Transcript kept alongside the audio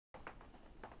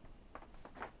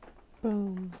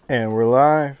Boom. And we're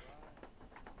live.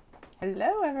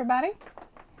 Hello, everybody.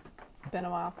 It's been a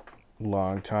while.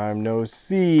 Long time no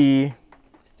see.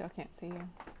 Still can't see you,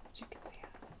 but you can see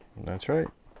us. That's right.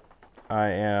 I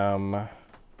am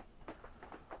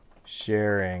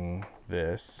sharing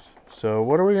this. So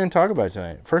what are we going to talk about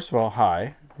tonight? First of all,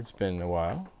 hi. It's been a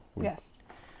while. Yes.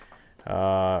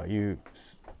 I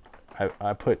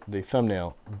put the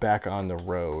thumbnail back on the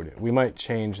road. We might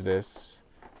change this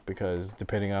because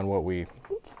depending on what we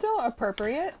It's still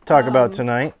appropriate. talk about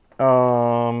tonight.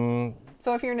 So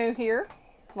if you're new here,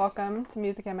 welcome to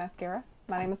Music and Mascara.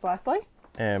 My name is Leslie.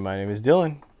 And my name is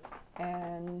Dylan.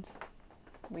 And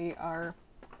we are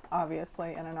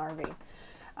obviously in an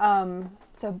RV.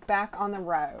 So back on the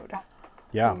road.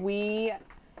 Yeah. We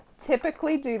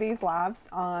typically do these lives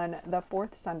on the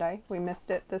fourth Sunday. We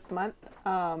missed it this month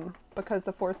because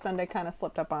the fourth Sunday kind of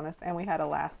slipped up on us, and we had a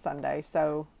last Sunday,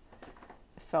 so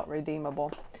it felt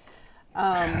redeemable.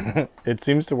 It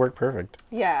seems to work perfect.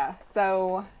 Yeah,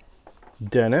 so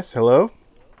Dennis, hello.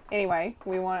 anyway,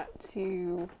 we want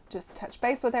to just touch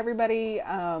base with everybody.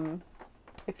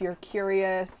 If you're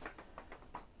curious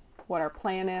what our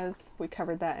plan is, we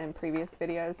covered that in previous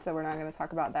videos, so we're not going to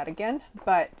talk about that again.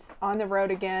 But on the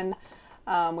road again,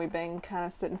 we've been kind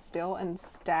of sitting still and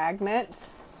stagnant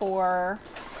for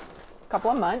a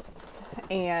couple of months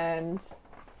and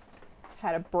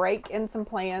had a break in some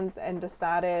plans and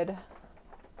decided,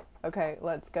 okay,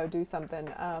 let's go do something.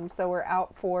 So we're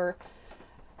out for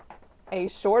a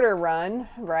shorter run,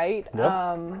 right?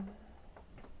 Yep.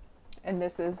 And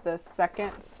this is the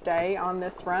second stay on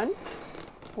this run.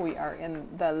 We are in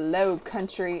the low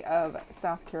country of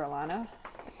South Carolina,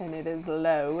 and it is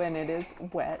low, and it is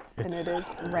wet, and it is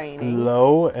raining.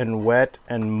 Low and wet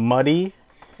and muddy.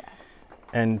 Yes.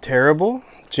 And terrible.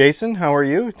 Jason, how are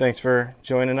you? Thanks for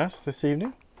joining us this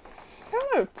evening. I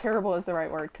don't know if terrible is the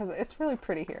right word, because it's really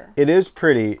pretty here. It is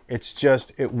pretty. It's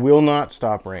just, it will not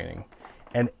stop raining.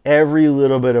 And every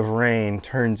little bit of rain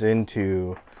turns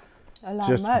into A lot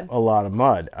just of mud. a lot of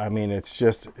mud. I mean, it's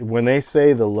just, when they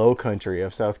say the low country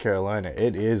of South Carolina,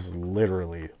 it is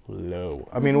literally low.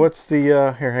 I mean, what's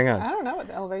the, here, hang I on. don't know what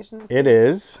the elevation is. It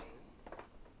is,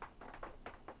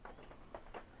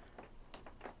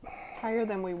 Higher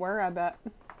than we were, I bet.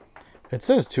 it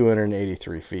says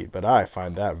 283 feet, but I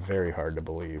find that very hard to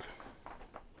believe.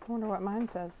 I wonder what mine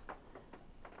says.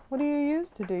 What do you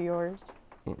use to do yours?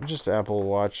 Just Apple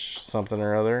Watch something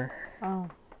or other. Oh.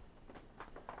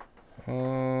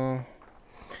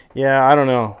 Yeah, I don't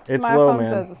know. It's My low, phone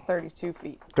man. says it's 32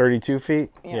 feet. 32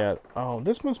 feet? Yeah. Oh,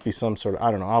 this must be some sort of,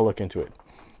 I don't know. I'll look into it.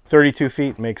 32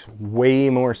 feet makes way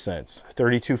more sense.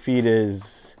 32 feet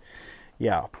is,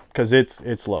 yeah, because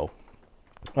it's low.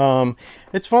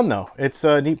 It's fun, though. It's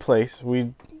a neat place.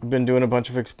 We've been doing a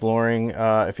bunch of exploring.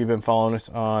 If you've been following us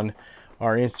on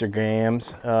our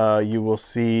Instagrams, you will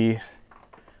see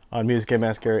on Music and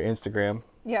Mascara Instagram.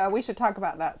 Yeah, we should talk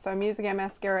about that. So Music and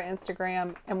Mascara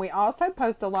Instagram, and we also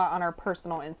post a lot on our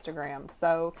personal Instagram.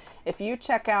 So if you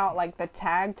check out like the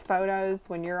tagged photos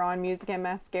when you're on Music and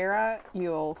Mascara,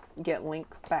 you'll get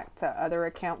links back to other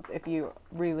accounts if you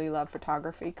really love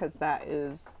photography, because that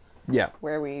is Yeah.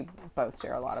 where we both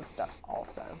share a lot of stuff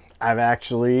also. I've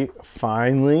actually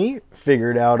finally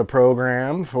figured out a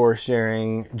program for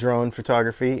sharing drone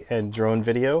photography and drone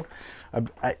video.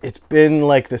 It's been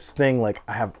like this thing, like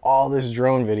I have all this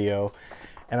drone video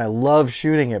and I love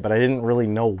shooting it, but I didn't really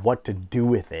know what to do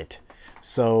with it.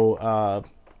 So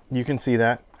you can see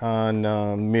that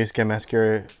on Music and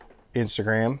Mascara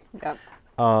Instagram. Yep.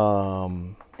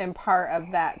 And part of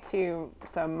that too,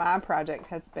 so my project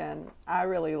has been, I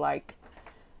really like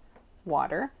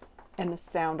water and the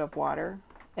sound of water.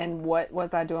 And what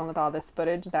was I doing with all this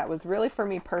footage? That was really for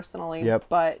me personally, Yep.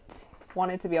 but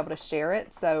wanted to be able to share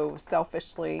it. So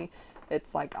selfishly,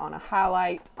 it's like on a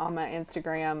highlight on my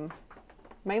Instagram,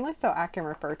 mainly so I can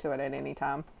refer to it at any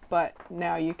time. But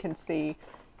now you can see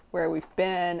where we've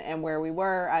been and where we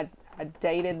were. I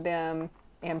dated them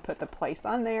and put the place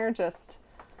on there, just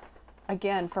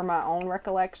again for my own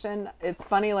recollection. It's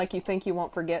funny, like you think you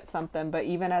won't forget something, but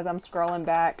even as I'm scrolling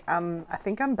back, I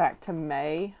think I'm back to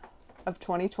May of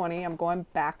 2020. I'm going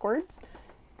backwards,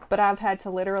 but I've had to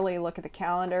literally look at the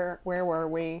calendar. Where were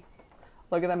we?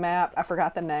 Look at the map. I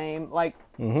forgot the name. Like,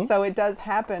 so it does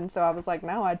happen. So I was like,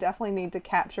 no, I definitely need to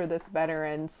capture this better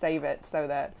and save it so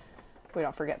that we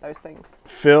don't forget those things.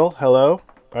 Phil, hello.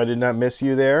 I did not miss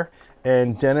you there.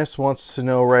 And Dennis wants to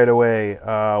know right away,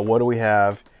 what do we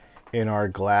have in our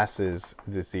glasses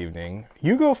this evening?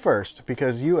 You go first,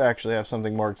 because you actually have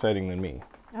something more exciting than me.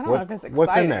 I don't know if it's exciting.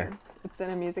 What's in there? It's in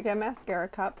a Music and Mascara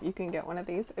cup. You can get one of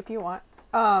these if you want.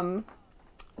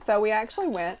 So we actually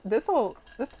went. This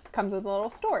comes with a little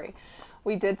story.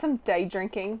 We did some day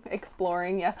drinking,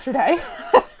 exploring yesterday.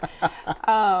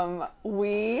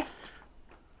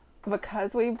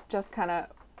 Because we just kind of,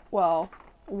 well,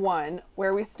 one,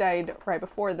 where we stayed right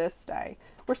before this stay,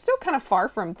 we're still kind of far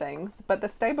from things, but the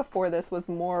stay before this was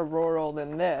more rural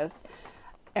than this.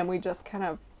 And we just kind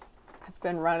of have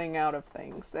been running out of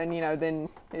things. And, then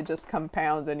it just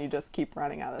compounds and you just keep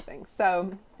running out of things.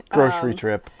 So, Grocery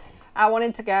trip. I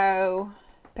wanted to go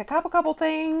pick up a couple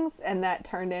things, and that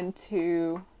turned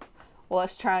into, well,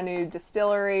 let's try a new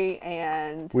distillery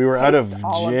and We were out of taste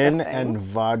all gin the and things.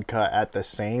 vodka at the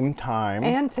same time.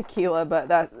 And tequila,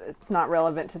 but it's not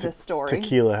relevant to this story.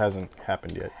 Tequila hasn't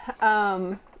happened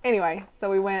yet. Anyway, so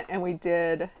we went and we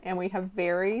did, and we have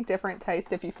very different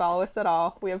taste. If you follow us at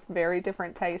all, we have very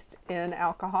different taste in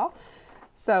alcohol.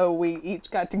 So we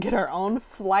each got to get our own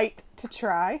flight to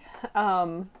try.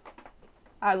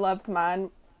 I loved mine.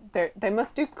 They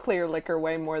must do clear liquor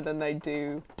way more than they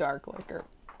do dark liquor,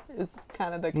 is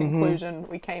kind of the conclusion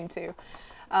we came to.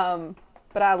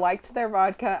 But I liked their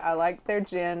vodka. I liked their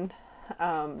gin.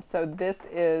 So this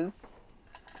is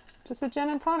just a gin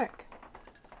and tonic.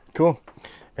 Cool.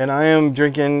 And I am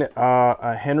drinking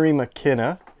a Henry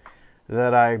McKenna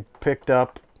that I picked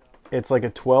up. It's like a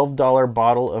 $12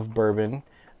 bottle of bourbon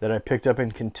that I picked up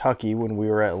in Kentucky when we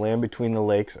were at Land Between the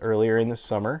Lakes earlier in the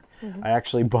summer. I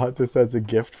actually bought this as a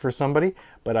gift for somebody,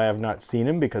 but I have not seen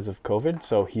him because of COVID,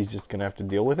 so he's just going to have to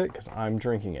deal with it because I'm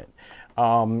drinking it.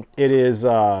 It is...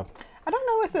 I don't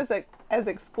know if it's as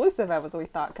exclusive as we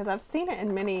thought, because I've seen it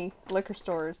in many liquor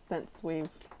stores since we've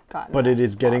gotten but that it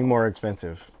is getting bottle. more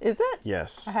expensive. Is it?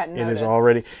 Yes. I hadn't It is noticed.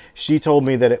 already... She told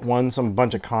me that it won some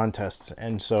bunch of contests,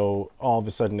 and so all of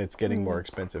a sudden it's getting more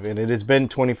expensive. And it has been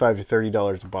 $25 to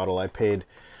 $30 a bottle. I paid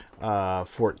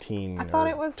 14 I thought or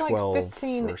it was 12 like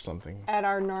 15 or something. at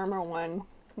our normal one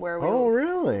where we Oh,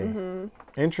 really?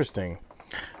 Interesting.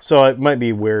 So it might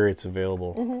be where it's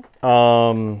available.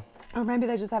 or maybe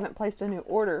they just haven't placed a new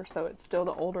order, so it's still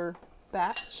the older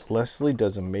batch. Leslie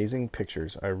does amazing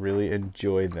pictures. I really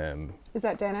enjoy them. Is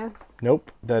that Dennis?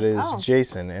 Nope, that is Oh.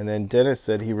 Jason. And then Dennis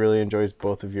said he really enjoys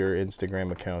both of your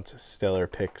Instagram accounts. Stellar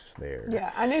pics there.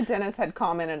 Yeah, I knew Dennis had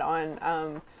commented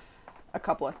on a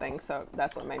couple of things, so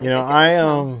that's what made me You know, think it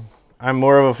was him. I'm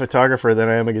more of a photographer than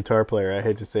I am a guitar player. I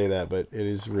hate to say that, but it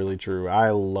is really true. I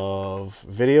love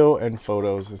video and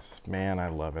photos. Man, I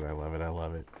love it. I love it. I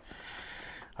love it.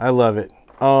 I love it.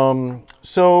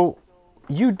 So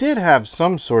you did have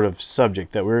some sort of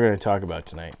subject that we were going to talk about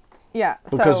tonight. Yeah,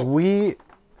 Because so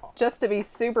just to be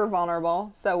super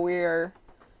vulnerable, so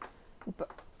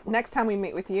next time we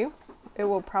meet with you, it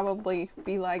will probably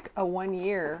be like a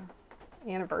 1-year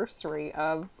anniversary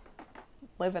of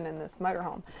living in this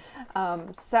motorhome.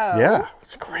 Yeah,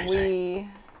 it's crazy.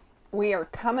 We are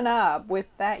coming up with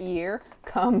that year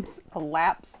comes a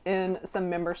lapse in some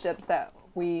memberships that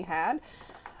we had.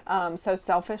 So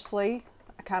selfishly,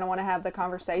 I kind of want to have the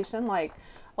conversation, like,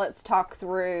 let's talk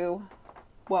through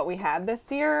what we had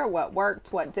this year, what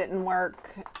worked, what didn't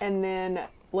work, and then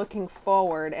looking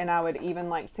forward. And I would even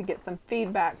like to get some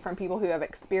feedback from people who have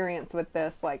experience with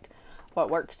this, like what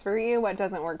works for you, what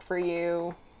doesn't work for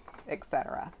you,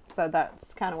 etc. So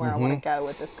that's kind of where I want to go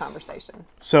with this conversation.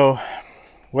 So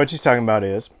what she's talking about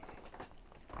is,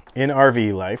 in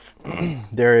RV life,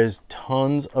 there is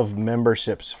tons of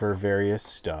memberships for various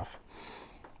stuff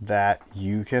that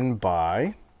you can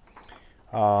buy.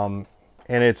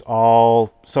 And it's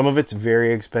all, some of it's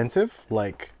very expensive,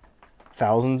 like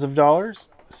thousands of dollars.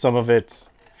 Some of it's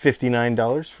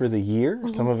 $59 for the year.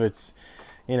 Some of it's,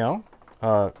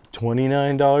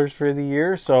 $29 for the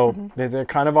year. So they're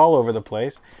kind of all over the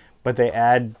place, but they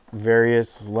add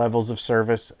various levels of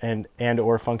service and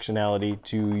or functionality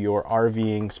to your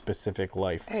RVing specific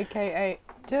life. AKA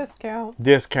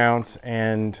Discounts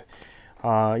and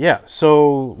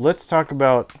so let's talk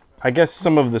about, I guess,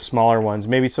 some of the smaller ones,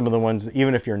 maybe some of the ones,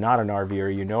 even if you're not an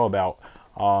RVer, you know about.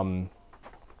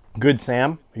 Good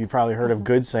Sam. You've probably heard of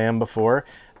Good Sam before.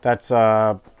 That's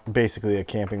basically a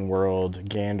Camping World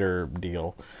Gander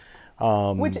deal.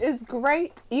 Which is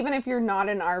great, even if you're not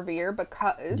an RVer,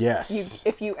 because Yes.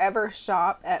 if you ever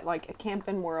shop at like a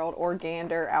Camping World or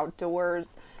Gander Outdoors,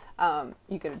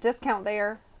 you get a discount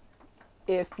there.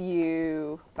 If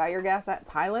you buy your gas at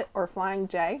Pilot or Flying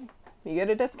J, you get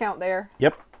a discount there.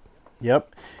 Yep.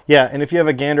 Yeah, and if you have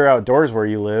a Gander Outdoors where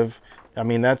you live, I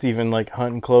mean, that's even like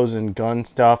hunting clothes and gun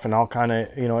stuff and all kind of,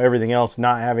 everything else,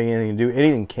 not having anything to do,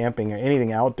 anything camping or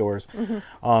anything outdoors.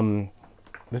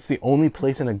 That's the only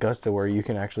place in Augusta where you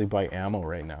can actually buy ammo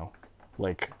right now.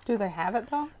 Like, Do they have it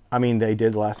though? I mean, they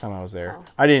did the last time I was there. Oh.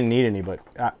 I didn't need any, but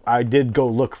I did go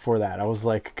look for that. I was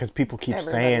like, because people keep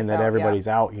saying that everybody's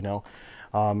out, you know.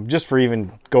 Just for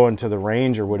even going to the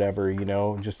range or whatever, you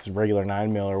know, just a regular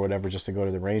 9mm or whatever, just to go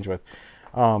to the range with,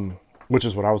 which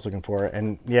is what I was looking for.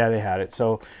 And yeah, they had it.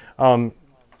 So,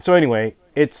 so anyway,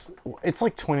 it's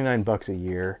like $29 a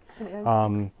year. It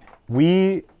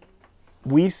is.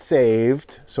 We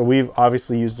saved, so we've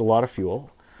obviously used a lot of fuel.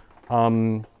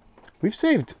 We've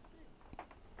saved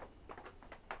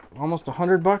almost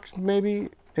 $100 maybe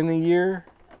in the year.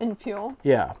 In fuel?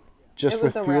 Yeah. Just it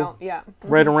was with around, fuel? yeah. Mm-hmm.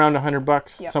 Right around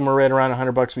 $100. Yep. Somewhere right around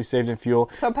 $100 we saved in fuel.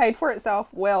 So it paid for itself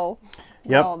well.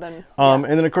 Yep. Well, then, And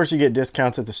then of course you get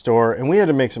discounts at the store, and we had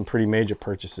to make some pretty major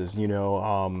purchases. You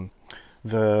know,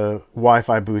 the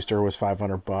Wi-Fi booster was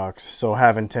 $500, so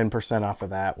having 10% off of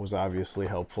that was obviously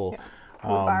helpful. Yeah. We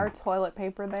buy our toilet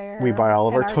paper there. We buy all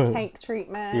of our tank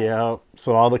treatment. Yeah.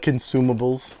 So all the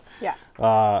consumables. Yeah.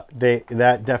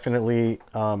 That definitely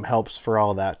helps for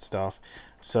all that stuff.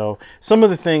 So some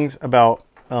of the things about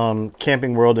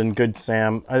Camping World and Good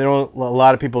Sam, I know a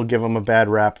lot of people give them a bad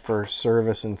rap for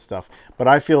service and stuff, but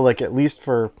I feel like at least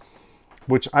for,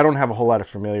 which I don't have a whole lot of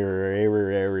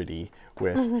familiarity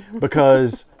with,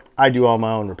 because I do all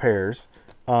my own repairs,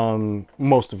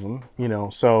 most of them, you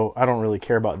know, so I don't really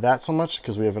care about that so much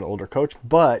because we have an older coach,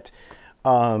 but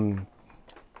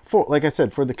for, like I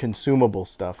said, for the consumable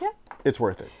stuff, yeah, it's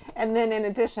worth it. And then in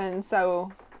addition,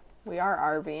 so we are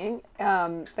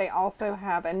RVing. They also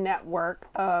have a network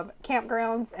of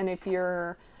campgrounds, and if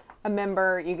you're a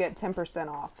member, you get 10%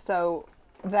 off. So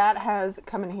that has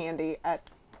come in handy at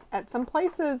some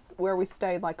places where we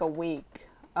stayed like a week.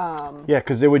 Yeah,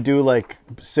 because they would do like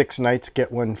 6 nights,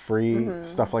 get one free,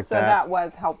 stuff like that. So that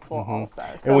was helpful also.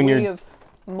 So and when we have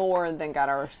more than got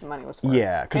our money was worth.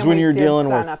 Yeah, because when you're dealing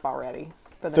with sign up already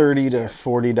for the $30 to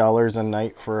 $40 a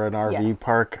night for an RV Yes.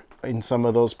 park in some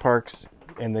of those parks,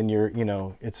 and then you're, you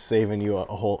know, it's saving you a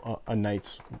whole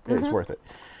night's. It's worth it.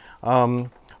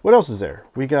 What else is there?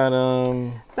 We got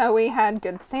So we had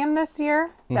Good Sam this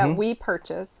year that we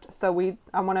purchased. So we're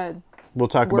we'll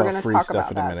going about to free talk stuff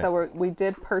about in a that. minute. So we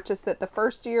did purchase it the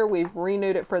first year. We've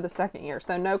renewed it for the second year.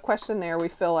 So no question there. We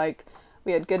feel like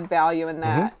we had good value in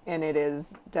that, and it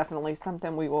is definitely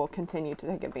something we will continue to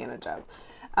take advantage of.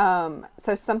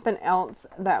 So something else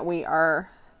that we are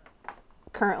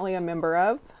currently a member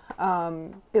of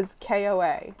is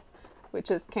KOA, which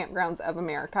is Campgrounds of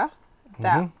America.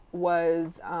 That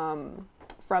was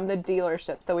from the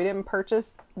dealership. So we didn't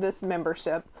purchase this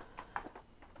membership,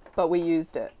 but we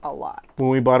used it a lot. When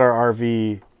we bought our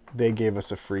RV, they gave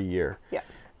us a free year. Yeah.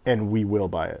 And we will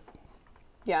buy it.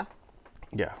 Yeah.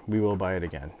 Yeah, we will buy it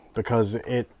again because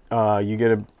it you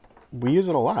get we use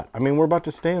it a lot. I mean, we're about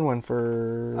to stay in one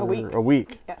for a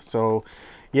week. Yes. So,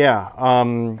 yeah,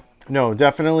 no,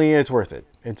 definitely it's worth it.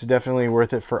 It's definitely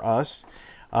worth it for us.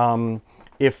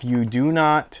 If you do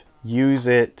not use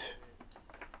it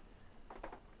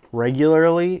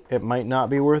regularly, it might not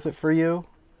be worth it for you.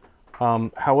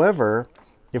 However,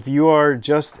 if you are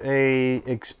just a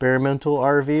experimental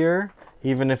RVer,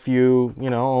 even if you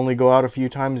only go out a few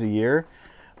times a year,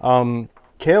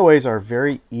 KOAs are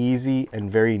very easy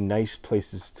and very nice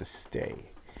places to stay.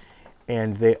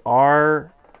 And they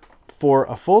are, for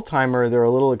a full-timer, they're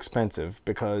a little expensive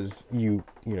because you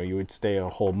would stay a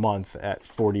whole month at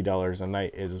 $40 a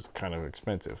night is kind of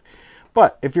expensive.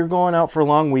 But if you're going out for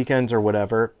long weekends or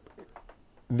whatever,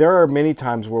 there are many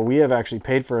times where we have actually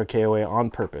paid for a KOA on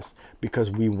purpose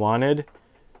because we wanted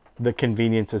the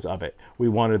conveniences of it. We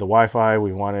wanted the Wi-Fi,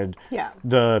 we wanted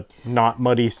the not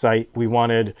muddy site, we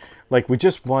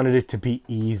just wanted it to be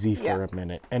easy for a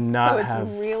minute and not have...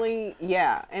 So it's really,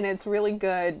 and it's really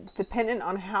good depending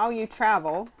on how you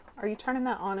travel. Are you turning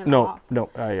that on and off? No,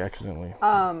 I accidentally.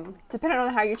 Depending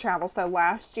on how you travel. So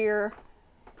last year,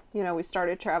 we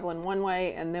started traveling one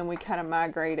way and then we kind of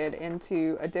migrated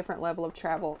into a different level of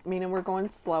travel, meaning we're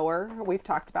going slower. We've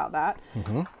talked about that.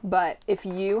 But if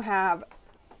you have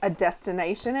a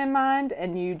destination in mind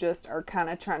and you just are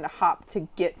kind of trying to hop to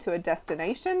get to a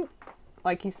destination,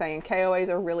 like he's saying, KOAs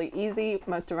are really easy.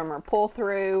 Most of them are pull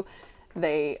through.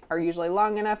 They are usually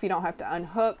long enough. You don't have to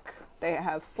unhook. They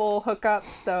have full hookups.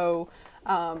 So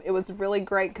it was really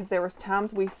great because there was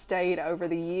times we stayed over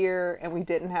the year and we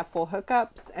didn't have full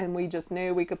hookups and we just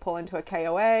knew we could pull into a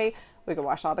KOA. We could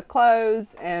wash all the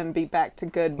clothes and be back to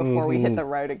good before we hit the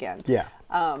road again. Yeah.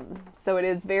 So it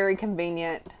is very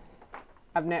convenient.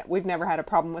 We've never had a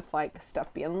problem with like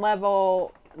stuff being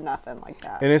level, nothing like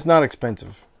that. And it's not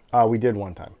expensive. We did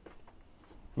one time.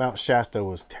 Mount Shasta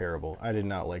was terrible. I did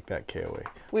not like that KOA.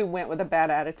 We went with a bad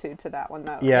attitude to that one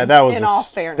though. Yeah, that was in all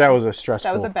fairness. That was a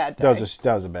stressful. That was a bad day.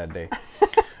 That was a bad day.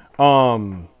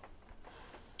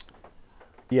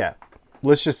 Yeah.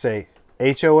 Let's just say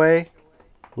HOA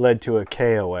led to a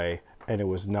KOA, and it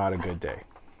was not a good day.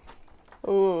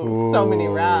 Ooh, so many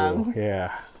rhymes.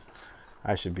 Yeah.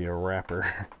 I should be a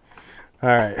rapper. All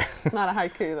right. It's not a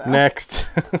haiku, though. Next.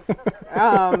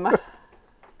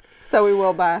 So we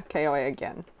will buy KOA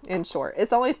again, in short.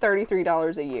 It's only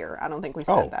 $33 a year. I don't think we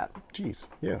said that. Geez.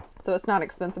 Yeah. So it's not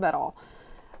expensive at all.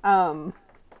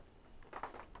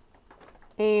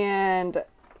 And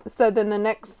so then the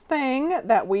next thing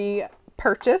that we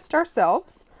purchased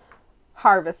ourselves,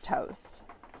 Harvest Host.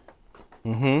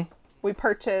 We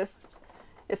purchased,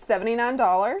 it's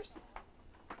 $79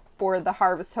 for the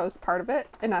Harvest Host part of it.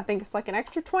 And I think it's like an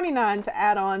extra $29 to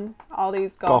add on all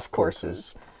these golf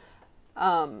courses.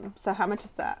 So how much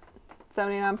is that?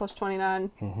 79 plus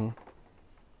 29.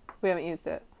 We haven't used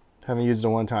it. Haven't used it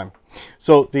one time.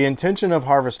 So the intention of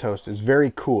Harvest Host is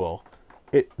very cool.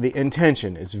 The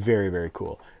intention is very, very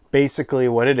cool. Basically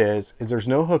what it is there's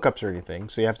no hookups or anything.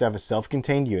 So you have to have a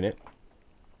self-contained unit.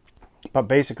 But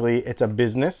basically it's a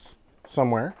business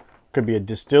somewhere. Could be a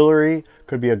distillery,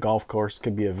 could be a golf course,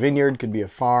 could be a vineyard, could be a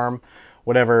farm,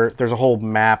 whatever. There's a whole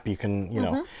map you can, you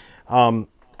know.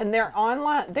 And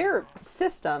their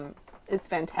system is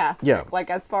fantastic. Yeah. Like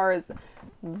as far as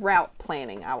route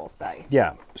planning, I will say.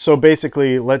 Yeah. So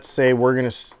basically, let's say we're going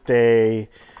to stay,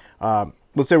 in an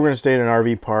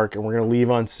RV park, and we're going to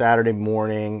leave on Saturday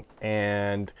morning,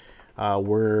 and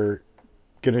we're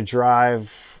going to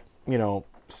drive,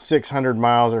 600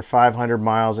 miles or 500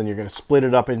 miles, and you're going to split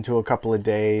it up into a couple of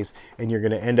days, and you're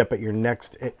going to end up at your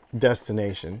next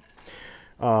destination,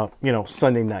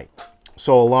 Sunday night.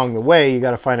 So along the way, you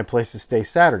got to find a place to stay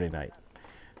Saturday night.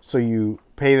 So you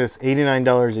pay this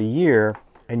 $89 a year,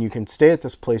 and you can stay at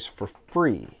this place for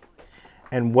free.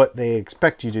 And what they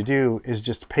expect you to do is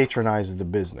just patronize the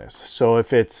business. So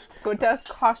if it's... So it does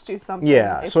cost you something.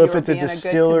 Yeah. So if it's a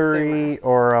distillery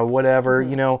or a whatever,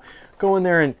 go in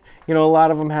there and, a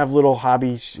lot of them have little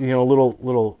hobbies,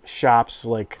 little shops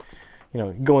like...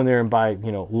 go in there and buy,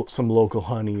 some local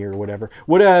honey or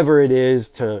whatever it is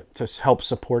to help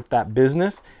support that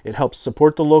business. It helps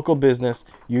support the local business.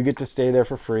 You get to stay there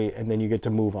for free, and then you get to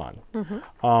move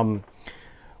on.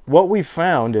 What we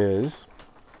found is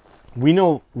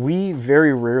we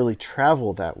very rarely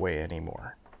travel that way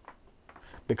anymore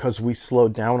because we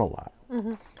slowed down a lot.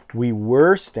 We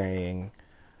were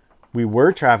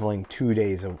traveling 2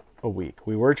 days a week.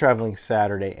 We were traveling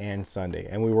Saturday and Sunday,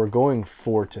 and we were going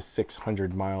 400 to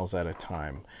 600 miles at a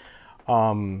time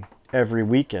every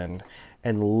weekend.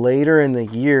 And later in the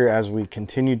year, as we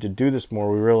continued to do this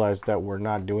more, we realized that we're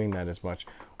not doing that as much.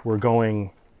 We're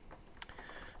going,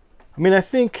 I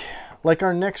think like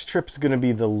our next trip is going to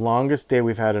be the longest day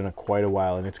we've had in quite a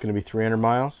while, and it's going to be 300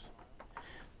 miles.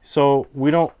 So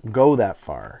we don't go that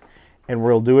far, and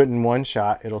we'll do it in one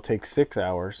shot. It'll take 6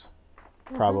 hours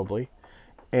probably.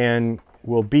 And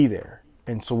we'll be there.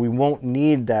 And so we won't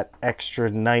need that extra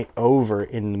night over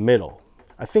in the middle.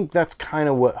 I think that's kind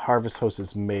of what Harvest Host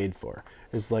is made for.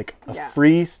 Is like a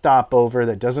free stopover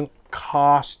that doesn't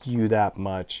cost you that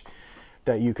much,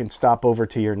 that you can stop over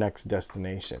to your next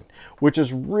destination, which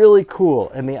is really cool.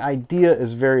 And the idea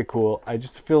is very cool. I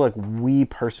just feel like we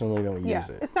personally don't use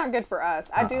it. It's not good for us.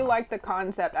 I do like the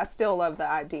concept. I still love the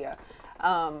idea.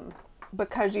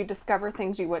 Because you discover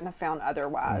things you wouldn't have found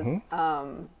otherwise.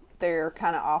 They're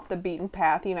kind of off the beaten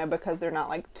path, because they're not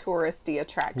like touristy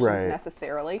attractions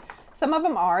necessarily. Some of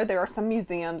them are. There are some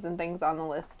museums and things on the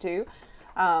list too.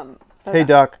 Hey,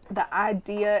 Doc. The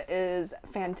idea is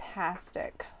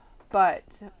fantastic, but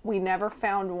we never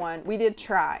found one. We did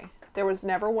try. There was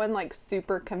never one like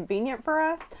super convenient for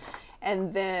us.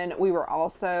 And then we were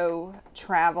also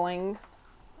traveling.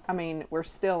 We're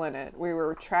still in it. We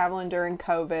were traveling during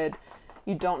COVID.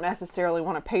 You don't necessarily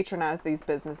want to patronize these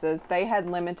businesses. They had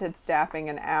limited staffing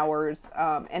and hours,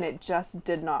 and it just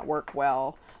did not work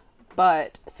well.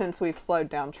 But since we've slowed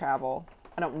down travel,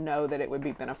 I don't know that it would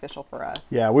be beneficial for us.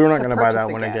 Yeah, we were not going to buy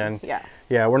that one again.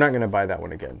 Yeah, we're not going to buy that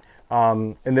one again.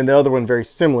 And then the other one very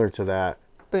similar to that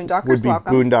would be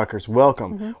Boondockers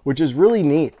Welcome, which is really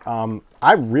neat.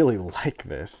 I really like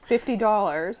this.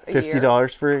 $50 a year.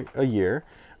 $50 for a year.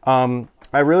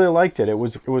 I really liked it. It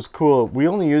was cool. We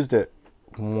only used it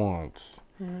once.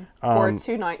 For a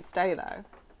 2-night stay, though.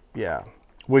 Yeah.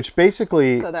 Which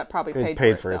basically... So that probably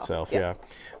paid for itself. Yeah.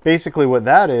 Basically what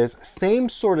that is, same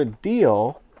sort of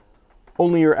deal,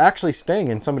 only you're actually staying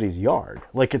in somebody's yard.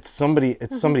 Like it's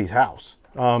somebody's house.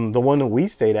 The one that we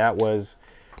stayed at was...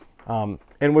 and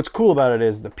what's cool about it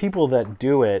is the people that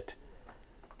do it,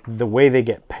 the way they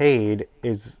get paid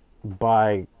is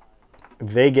by...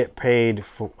 They get paid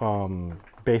for,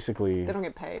 basically They don't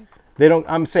get paid. they don't.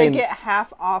 I'm They saying get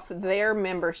half off their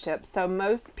membership. So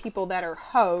most people that are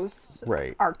hosts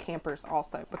Right. are campers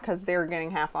also because they're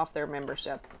getting half off their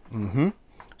membership.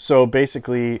 so.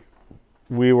 Basically,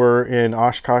 we were in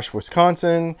Oshkosh,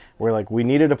 Wisconsin. We're like, we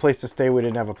needed a place to stay. We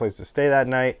didn't have a place to stay that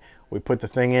night. We put the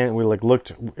thing in. We like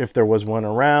looked if there was one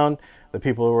around. The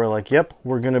people were like, "Yep,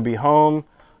 we're gonna be home."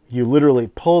 You literally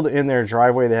pulled in their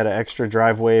driveway. They had an extra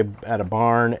driveway at a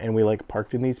barn, and we like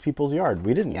parked in these people's yard.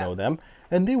 We didn't know them,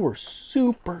 and they were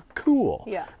super cool.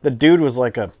 Yeah. The dude was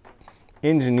like a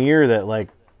engineer that like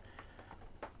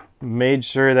made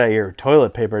sure that your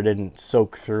toilet paper didn't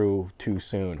soak through too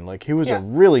soon. Like he was a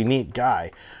really neat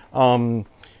guy.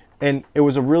 And it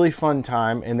was a really fun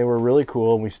time, and they were really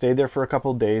cool. And we stayed there for a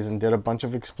couple of days and did a bunch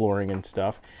of exploring and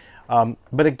stuff.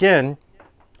 But again,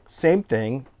 same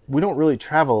thing. We don't really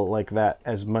travel like that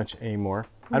as much anymore.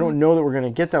 I don't know that we're going to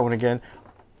get that one again.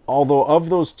 Although of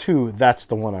those two, that's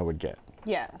the one I would get.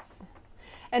 Yes.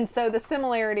 And so the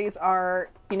similarities are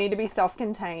you need to be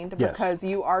self-contained Yes. because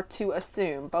you are to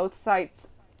assume. Both sites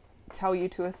tell you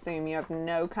to assume you have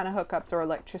no kind of hookups or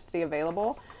electricity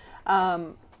available.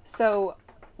 So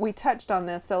we touched on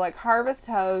this. So like Harvest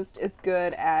Host is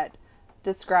good at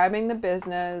describing the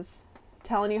business,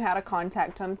 telling you how to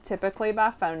contact them, typically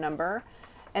by phone number.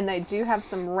 And they do have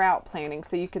some route planning.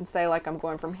 So you can say like, I'm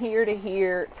going from here to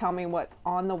here. Tell me what's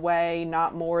on the way,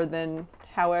 not more than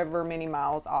however many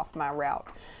miles off my route.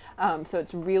 So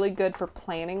it's really good for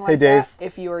planning like that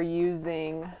if you are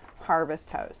using Harvest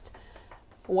Host.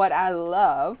 What I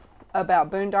love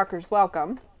about Boondockers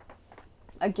Welcome,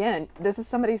 again, this is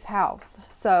somebody's house.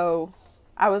 So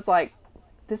I was like,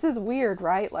 this is weird,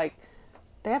 right? Like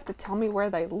they have to tell me where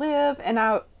they live. And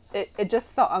it just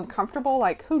felt uncomfortable.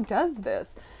 Like who does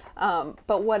this?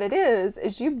 But what it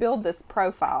is you build this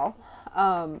profile.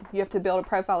 You have to build a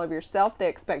profile of yourself. They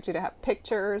expect you to have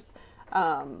pictures,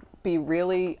 be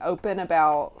really open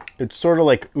about. It's sort of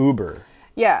like Uber.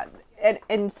 Yeah.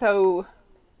 And so,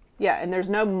 yeah. And there's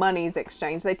no monies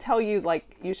exchanged. They tell you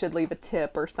like you should leave a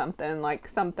tip or something, like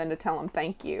something to tell them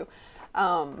thank you.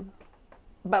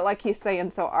 But like he's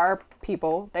saying, so our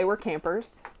people, they were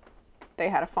campers. They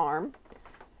had a farm.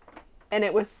 And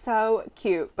it was so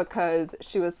cute because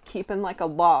she was keeping like a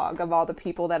log of all the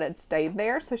people that had stayed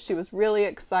there. So she was really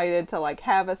excited to like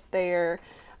have us there.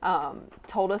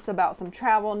 Told us about some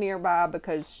travel nearby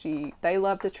because they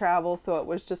love to travel. So it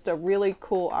was just a really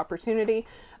cool opportunity.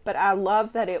 But I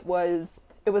love that it was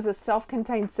a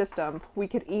self-contained system. We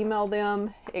could email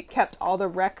them. It kept all the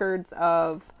records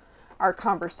of our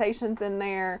conversations in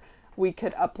there. We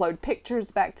could upload pictures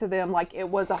back to them. Like it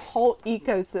was a whole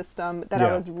ecosystem that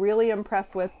I was really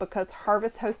impressed with because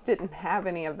Harvest Host didn't have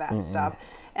any of that stuff.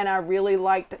 And I really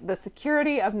liked the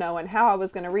security of knowing how I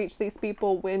was going to reach these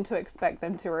people, when to expect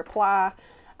them to reply.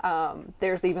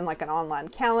 There's even like an online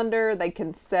calendar. They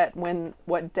can set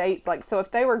what dates. Like, so if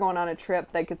they were going on a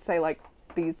trip, they could say like,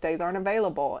 these days aren't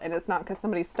available. And it's not because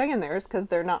somebody's staying there, it's because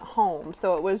they're not home.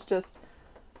 So it was just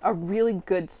a really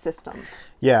good system.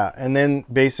 Yeah, and then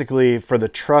basically for the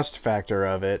trust factor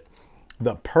of it,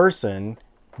 the person,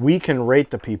 we can rate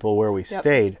the people where we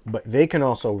stayed, but they can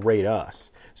also rate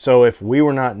us. So if we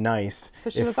were not nice...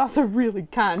 So she was also really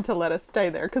kind to let us stay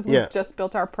there because we just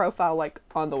built our profile like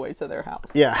on the way to their house.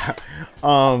 Yeah.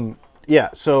 Yeah,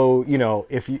 so, you know,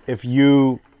 if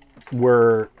you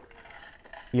were...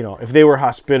 You know, if they were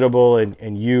hospitable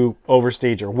and you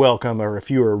overstayed your welcome, or if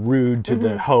you were rude to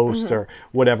the host or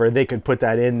whatever, they could put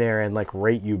that in there and like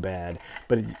rate you bad.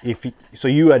 But so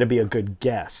you had to be a good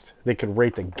guest. They could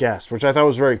rate the guest, which I thought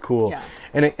was very cool. Yeah.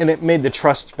 And it made the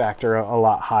trust factor a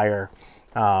lot higher.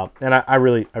 And I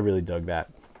really dug that.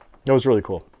 That was really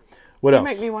cool. What else?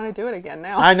 You make me want to do it again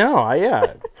now. I know.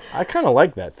 I kind of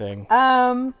like that thing.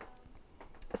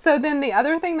 So then the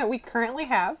other thing that we currently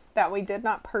have that we did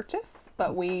not purchase,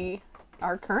 but we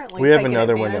are currently We have taking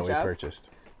another one that advantage we of. purchased.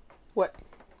 What?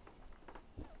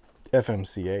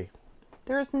 FMCA.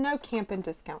 There is no camping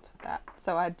discounts with that,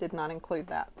 so I did not include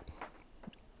that.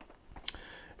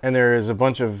 And there is a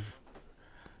bunch of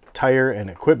tire and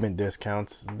equipment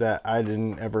discounts that I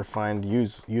didn't ever find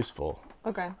useful.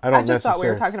 Okay. I just thought we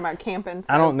were talking about camping. So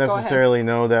I don't go ahead. necessarily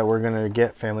know that we're going to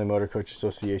get Family Motor Coach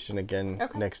Association again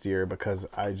next year because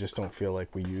I just don't feel like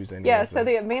we use any Yeah, of so them.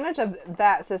 the advantage of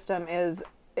that system is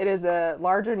it is a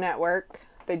larger network.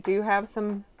 They do have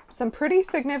some pretty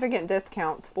significant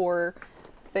discounts for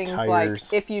things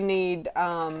Tires. like if you need,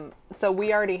 so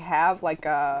we already have like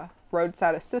a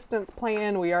roadside assistance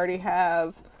plan. We already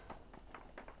have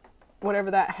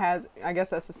whatever that has, I guess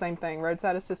that's the same thing,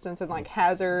 roadside assistance and like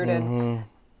hazard, and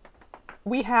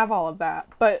we have all of that,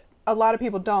 but a lot of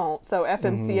people don't. So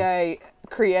FMCA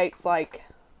creates like,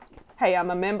 hey,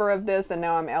 I'm a member of this and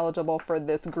now I'm eligible for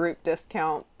this group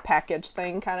discount package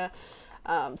thing kind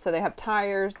of. So they have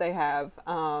tires, they have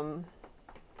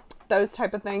those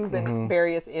type of things and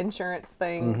various insurance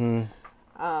things.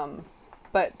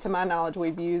 But to my knowledge,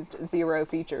 we've used zero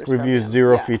features. We've used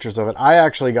zero features of it. I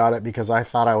actually got it because I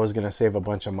thought I was going to save a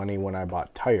bunch of money when I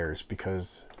bought tires,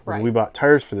 because when we bought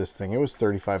tires for this thing, it was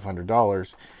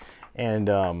 $3,500. And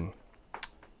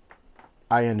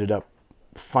I ended up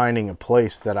finding a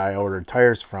place that I ordered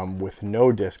tires from with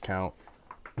no discount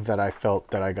that I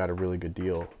felt that I got a really good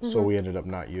deal. So we ended up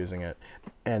not using it.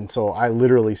 And so I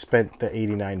literally spent the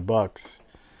 $89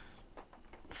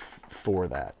 for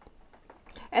that.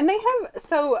 And they have,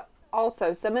 so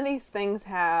also some of these things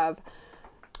have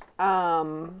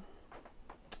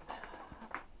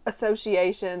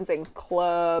associations and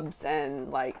clubs, and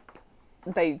like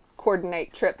they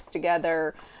coordinate trips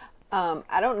together.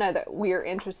 I don't know that we're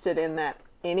interested in that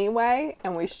anyway,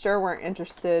 and we sure weren't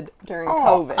interested during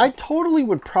COVID. I totally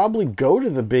would probably go to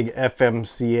the big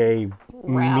FMCA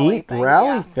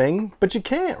Rally thing, but you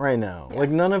can't right now. Like,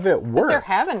 none of it works. But they're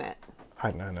having it.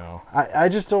 I know. I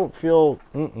just don't feel,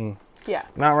 Yeah.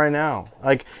 not right now.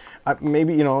 Like,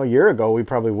 maybe, a year ago we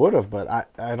probably would have, but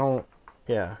I don't,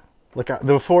 yeah. Look,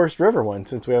 the Forest River one,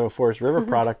 since we have a Forest River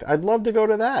product, I'd love to go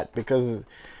to that because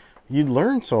you'd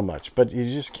learn so much, but you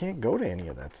just can't go to any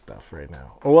of that stuff right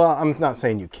now. Well, I'm not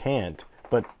saying you can't,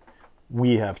 but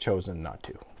we have chosen not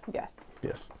to. Yes.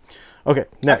 Yes. Okay,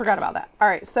 next. I forgot about that. All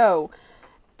right, so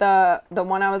the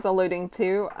one I was alluding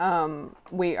to,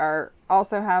 we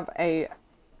also have a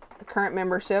current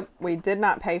membership we did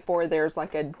not pay for. There's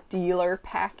like a dealer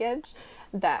package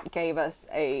that gave us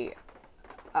a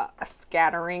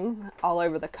scattering all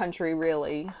over the country,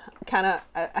 really. Kind of,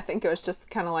 I think it was just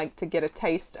kind of like to get a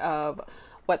taste of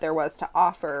what there was to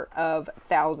offer of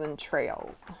 1,000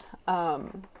 trails. I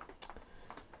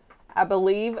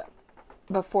believe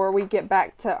before we get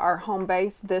back to our home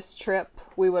base this trip,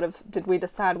 we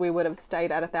decide we would have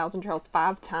stayed at 1,000 trails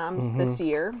 5 times this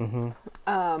year.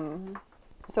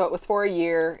 So it was for a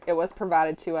year. It was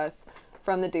provided to us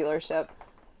from the dealership.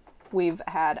 We've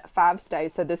had 5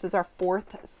 stays, so this is our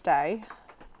 4th stay,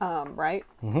 right?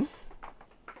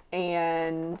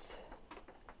 And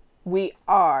we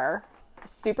are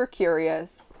super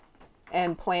curious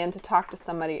and plan to talk to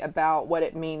somebody about what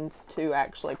it means to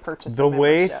actually purchase the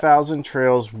way 1,000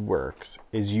 Trails works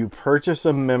is you purchase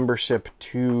a membership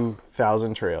to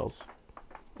 1,000 Trails.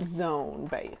 Zone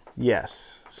based.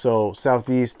 Yes. So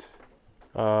southeast,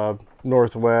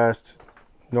 northwest,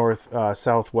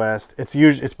 southwest.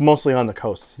 It's mostly on the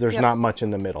coasts. There's not much in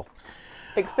the middle,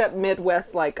 except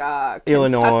Midwest, like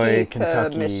Illinois,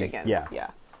 Kentucky, to Michigan. Yeah.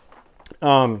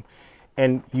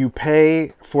 And you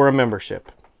pay for a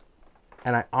membership,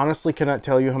 and I honestly cannot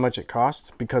tell you how much it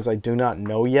costs because I do not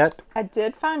know yet. I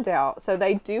did find out, so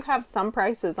they do have some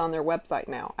prices on their website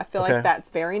now. I feel like that's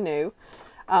very new.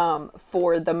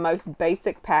 For the most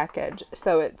basic package,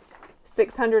 so it's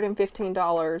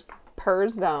 $615 per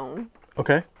zone.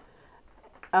 Okay.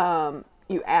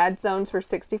 You add zones for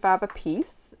 $65 a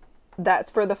piece. That's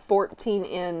for the 14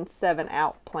 in, 7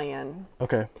 out plan.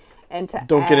 Okay. And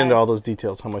don't get into all those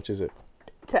details. How much is it?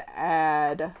 To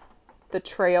add the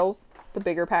trails, the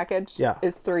bigger package,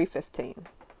 is $315.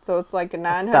 So it's like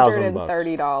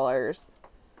 $930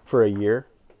 for a year.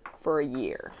 For a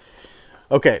year.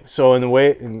 Okay, so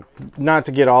not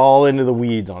to get all into the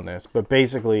weeds on this, but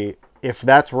basically, if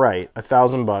that's right,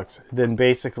 $1,000, then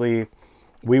basically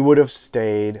we would have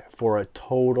stayed for a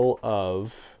total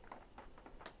of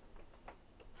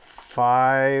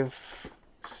 5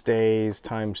 stays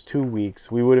times 2 weeks.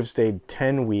 We would have stayed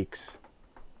 10 weeks.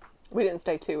 We didn't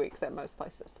stay 2 weeks at most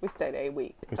places. We stayed a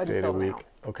week. We stayed a week.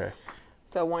 Now. Okay.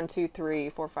 So 1, 2, 3,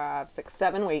 4, 5, 6,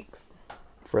 7 weeks.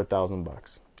 For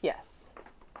 $1,000. Yes.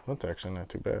 That's actually not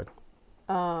too bad.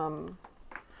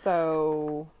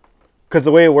 So. Because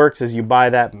the way it works is you buy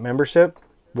that membership,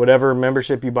 whatever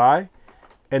membership you buy,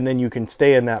 and then you can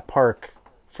stay in that park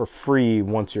for free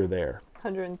once you're there.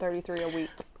 $133 a week.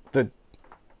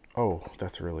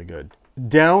 That's really good.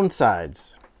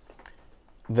 Downsides.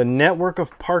 The network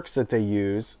of parks that they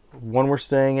use, one we're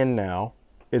staying in now,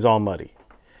 is all muddy.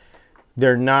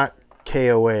 They're not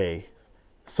KOA.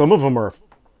 Some of them are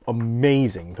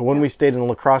amazing. The one we stayed in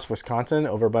La Crosse, Wisconsin,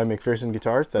 over by McPherson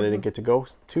Guitars, that I didn't get to go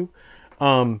to,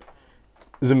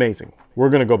 is amazing. We're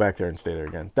going to go back there and stay there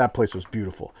again. That place was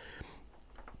beautiful.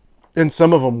 And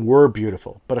some of them were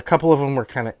beautiful, but a couple of them were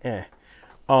kind of eh.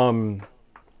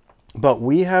 But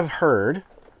we have heard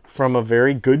from a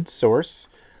very good source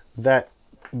that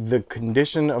the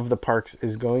condition of the parks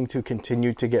is going to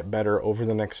continue to get better over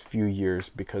the next few years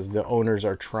because the owners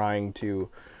are trying to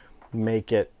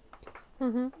make it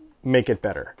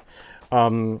better.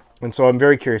 And so I'm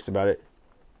very curious about it.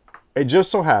 It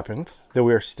just so happens that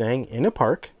we are staying in a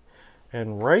park,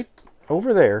 and right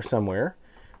over there somewhere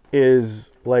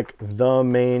is like the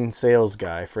main sales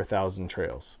guy for Thousand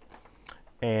Trails.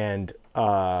 And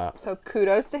so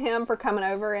kudos to him for coming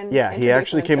over and yeah, he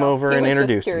actually came over and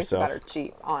introduced himself. He was just curious himself. about her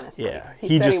Jeep, honestly. Yeah,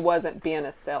 he said he wasn't being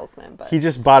a salesman, but he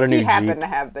just bought a new Jeep. Jeep. He happened to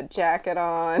have the jacket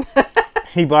on.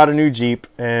 He bought a new Jeep,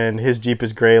 and his Jeep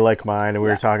is gray like mine, and we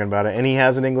were talking about it. And he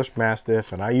has an English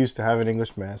Mastiff, and I used to have an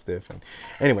English Mastiff. And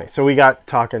anyway, so we got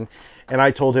talking, and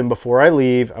I told him, before I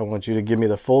leave, I want you to give me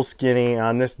the full skinny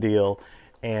on this deal,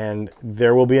 and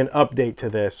there will be an update to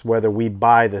this, whether we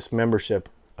buy this membership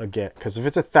again. Because if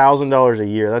it's $1,000 a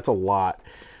year, that's a lot.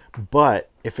 But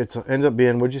if it ends up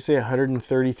being, what'd you say,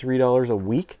 $133 a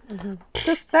week?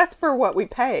 That's for what we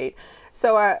paid.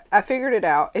 So I figured it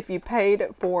out. If you paid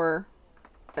for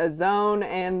a zone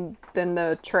and then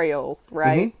the trails,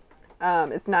 right?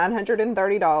 It's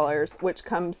 $930, which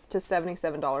comes to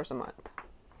 $77 a month.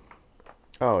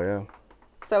 Oh, yeah.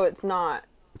 So it's not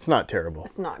terrible.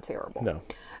 It's not terrible.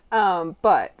 No.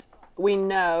 But we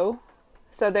know,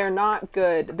 so they're not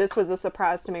good. This was a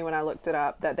surprise to me when I looked it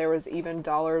up, that there was even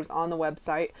dollars on the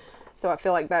website. So I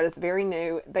feel like that is very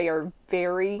new. They are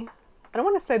very, I don't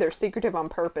want to say they're secretive on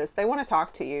purpose. They want to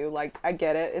talk to you. Like, I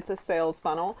get it. It's a sales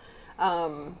funnel.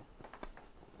 But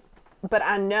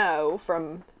I know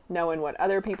from knowing what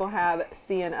other people have,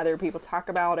 seeing other people talk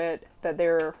about it, that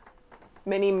there are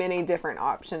many, many different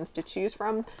options to choose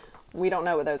from. We don't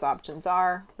know what those options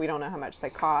are. We don't know how much they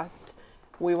cost.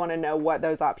 We want to know what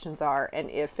those options are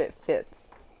and if it fits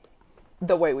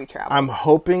the way we travel. I'm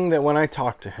hoping that when I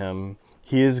talk to him,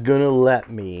 he is going to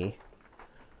let me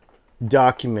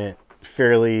document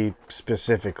fairly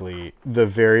specifically the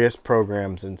various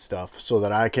programs and stuff so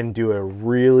that I can do a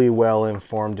really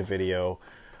well-informed video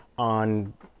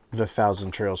on the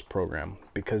Thousand Trails program,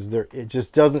 because it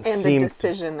just doesn't seem... And the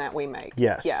decision that we make.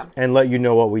 Yes. Yeah. And let you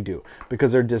know what we do,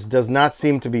 because there just does not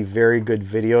seem to be very good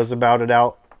videos about it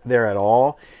out there at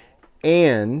all.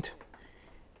 And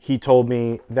he told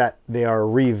me that they are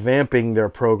revamping their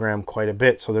program quite a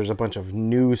bit, so there's a bunch of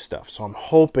new stuff. So I'm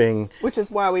hoping... Which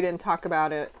is why we didn't talk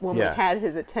about it when we had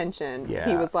his attention. Yeah.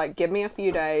 He was like, give me a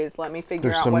few days, let me figure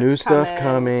There's out some what's new stuff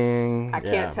coming. I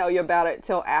can't tell you about it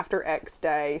till after X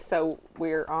day, so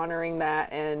we're honoring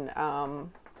that and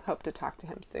hope to talk to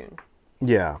him soon.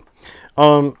 Yeah.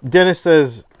 Dennis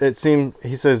says,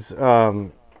 he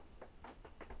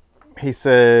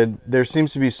said, there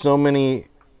seems to be so many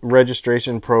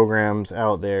registration programs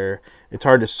out there, it's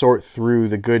hard to sort through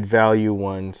the good value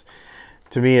ones,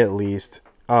 to me at least.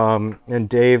 And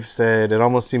Dave said it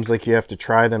almost seems like you have to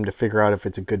try them to figure out if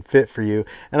it's a good fit for you.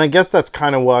 And I guess that's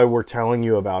kind of why we're telling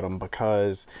you about them,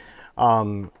 because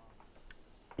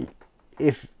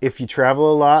if you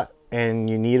travel a lot and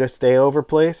you need a stayover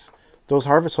place, those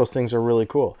Harvest Host things are really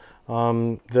cool.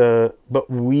 But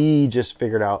we just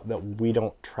figured out that we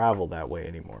don't travel that way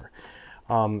anymore.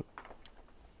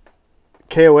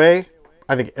 KOA,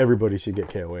 I think everybody should get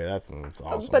KOA. That's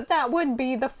awesome. But that would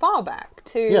be the fallback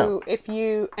to if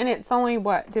you, and it's only,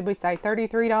 what did we say,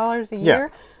 $33 a year? Yeah.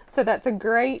 So that's a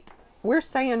great, we're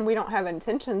saying we don't have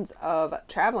intentions of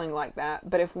traveling like that,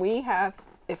 but if we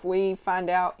find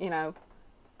out,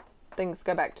 things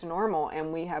go back to normal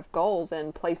and we have goals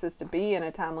and places to be in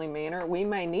a timely manner, we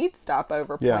may need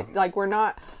stopover. Yeah. Like, we're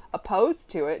not opposed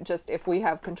to it, just if we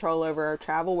have control over our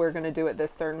travel, we're going to do it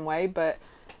this certain way, but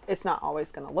it's not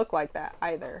always going to look like that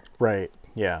either. Right.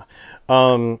 Yeah.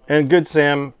 And Good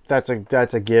Sam, that's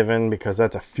a given, because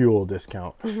that's a fuel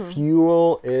discount.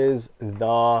 Fuel is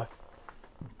the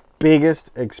biggest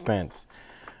expense.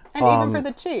 And even for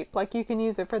the Jeep, like, you can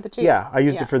use it for the Jeep. Yeah, I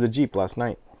used it for the Jeep last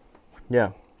night.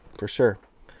 Yeah, for sure.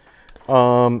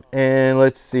 And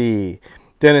let's see.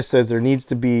 Dennis says there needs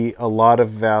to be a lot of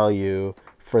value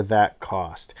for that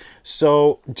cost.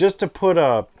 So just to put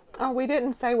a... Oh, we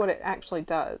didn't say what it actually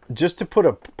does. Just to put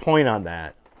a point on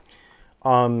that,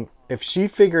 if she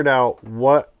figured out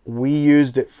what we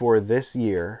used it for this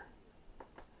year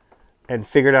and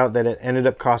figured out that it ended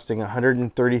up costing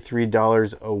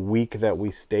 $133 a week that we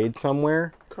stayed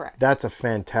somewhere, correct, that's a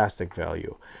fantastic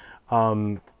value.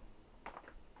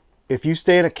 If you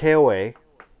stay in a KOA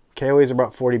is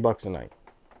about $40 a night.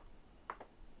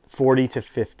 $40 to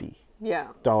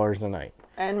 $50 a night.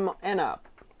 And up.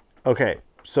 Okay.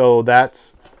 So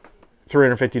that's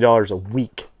 $350 a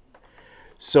week.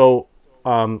 So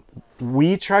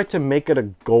we try to make it a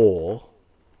goal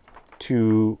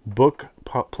to book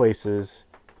places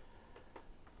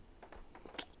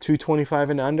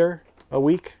 $225 and under a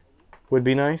week would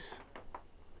be nice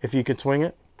if you could swing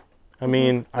it. I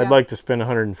mean, I'd like to spend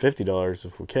 $150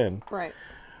 if we can. Right.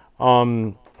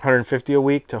 150 a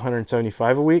week to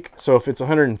 175 a week. So if it's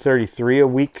 133 a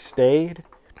week stayed,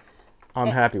 I'm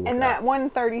happy with that. And that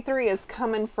 133 is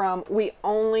coming from, we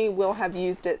only will have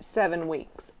used it 7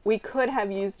 weeks. We could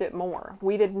have used it more.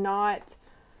 We did not,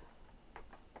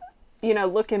 you know,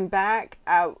 looking back,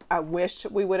 I wish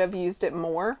we would have used it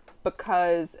more,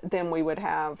 because then we would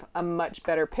have a much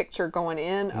better picture going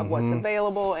in of what's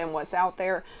available and what's out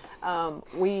there.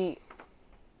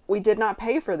 We did not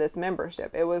pay for this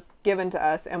membership. It was given to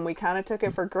us, and we kind of took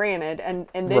it for granted. And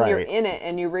then you're in it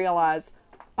and you realize,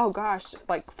 oh gosh,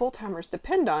 like full-timers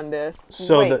depend on this.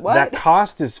 So Wait, what? that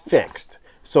cost is fixed.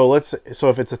 So if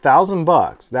it's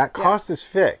 $1,000, that cost is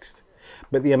fixed.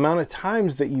 But the amount of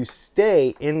times that you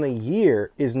stay in the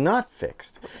year is not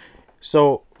fixed.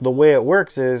 So the way it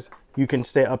works is you can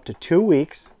stay up to 2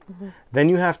 weeks, then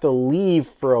you have to leave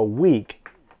for a week,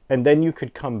 and then you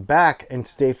could come back and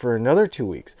stay for another 2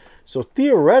 weeks. So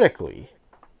theoretically,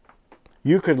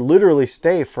 you could literally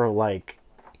stay for like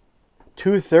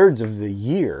 2/3 of the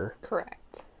year.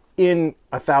 Correct. In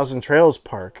a Thousand Trails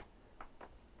park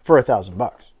for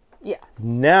 $1,000. Yes.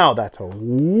 Now that's a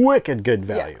wicked good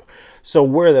value. Yeah. So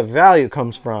where the value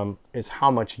comes from is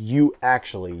how much you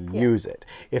actually use it.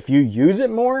 If you use it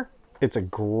more, it's a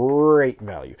great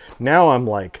value. Now I'm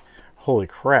like, holy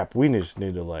crap, we just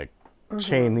need to like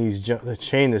chain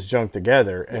this junk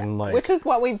together and like, which is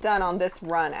what we've done on this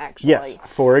run, actually. Yes.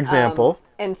 For example,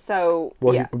 and so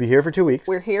we'll be here for 2 weeks.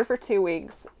 We're here for 2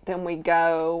 weeks. Then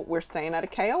we're staying at a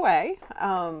KOA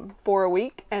for a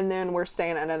week, and then we're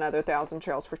staying at another Thousand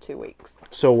Trails for 2 weeks.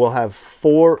 So we'll have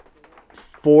four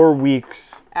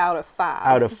weeks out of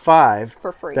 5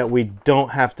 for free that we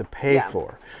don't have to pay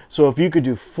for. So if you could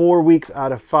do 4 weeks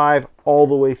out of 5 all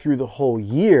the way through the whole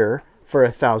year for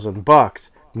 $1,000,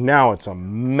 now it's a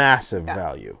massive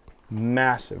value.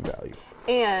 Massive value.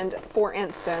 And for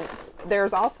instance,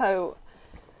 there's also,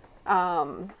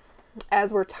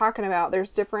 as we're talking about, there's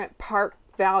different park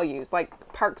values.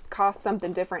 Like parks cost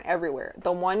something different everywhere.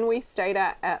 The one we stayed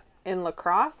at in La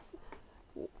Crosse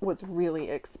was really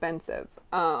expensive.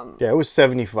 Yeah, it was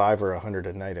 $75 or $100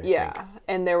 a night, I think.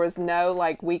 And there was no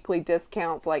like weekly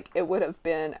discounts. Like it would have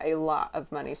been a lot of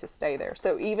money to stay there.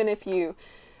 So even if you,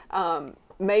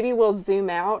 maybe we'll zoom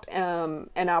out and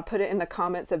I'll put it in the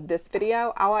comments of this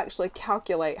video. I'll actually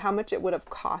calculate how much it would have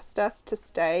cost us to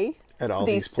stay at all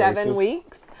these 7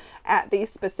 weeks at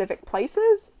these specific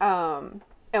places. And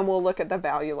we'll look at the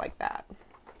value like that.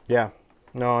 Yeah.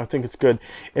 No, I think it's good.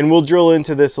 And we'll drill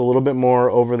into this a little bit more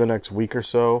over the next week or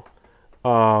so.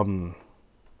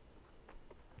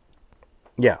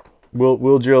 Yeah,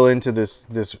 we'll drill into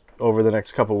this over the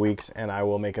next couple weeks, and I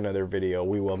will make another video.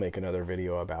 We will make another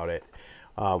video about it.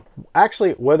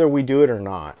 Actually, whether we do it or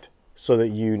not, so that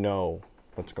you know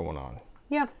what's going on.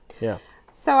 Yeah. Yeah.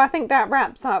 So I think that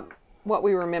wraps up what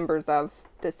we were members of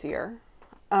this year.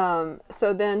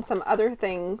 So then some other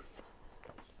things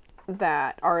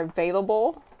that are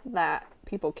available that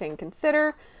people can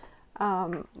consider.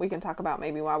 We can talk about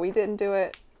maybe why we didn't do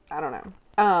it. I don't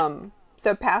know.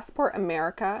 So Passport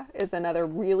America is another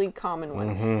really common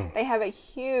one. They have a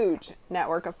huge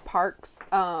network of parks.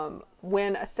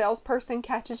 When a salesperson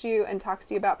catches you and talks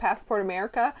to you about Passport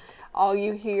America, all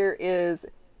you hear is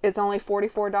it's only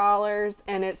 $44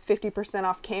 and it's 50%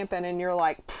 off camping, and you're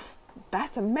like,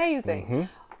 that's amazing.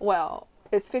 Well,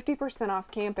 it's 50% off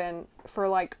camping for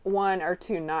like 1 or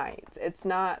 2 nights. It's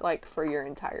not like for your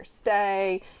entire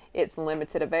stay. It's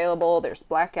limited available. There's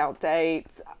blackout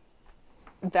dates.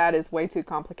 That is way too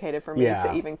complicated for me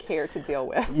to even care to deal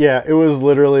with. Yeah, it was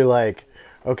literally like,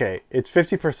 okay, it's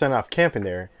 50% off camping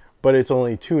there, but it's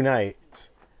only 2 nights.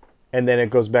 And then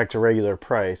it goes back to regular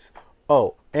price.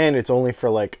 Oh, and it's only for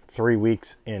like 3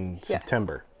 weeks in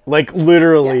September. Like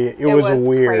literally, it was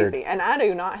weird. Crazy. And I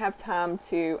do not have time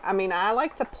to, I mean, I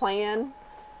like to plan.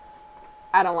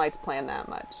 I don't like to plan that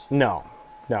much. No.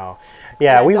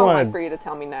 Yeah, we wanted like for you to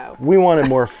tell me no. We wanted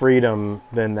more freedom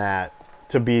than that,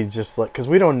 to be just like, because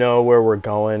we don't know where we're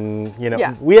going. You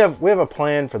know, we have a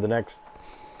plan for the next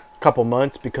couple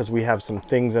months because we have some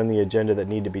things on the agenda that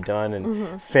need to be done,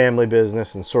 and family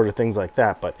business and sort of things like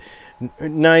that. But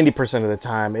 90% of the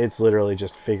time, it's literally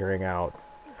just figuring out.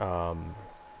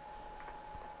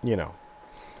 You know,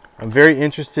 I'm very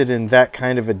interested in that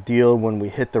kind of a deal when we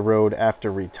hit the road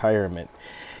after retirement.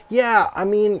 Yeah, I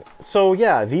mean, so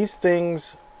yeah, these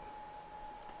things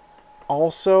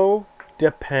also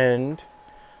depend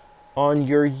on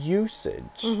your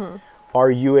usage. Are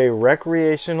you a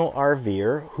recreational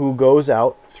RVer who goes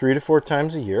out 3 to 4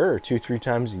 times a year, or 2, 3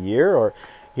 times a year, or,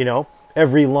 you know,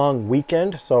 every long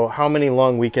weekend? So how many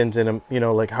long weekends in a, you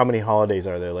know, like how many holidays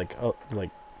are there? Like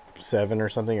 7 or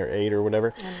something, or 8 or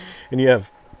whatever. And you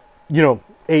have, you know,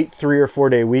 8 3 or 4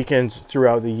 day weekends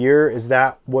throughout the year. Is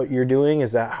that what you're doing?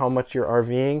 Is that how much you're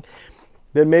RVing?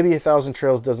 Then maybe 1,000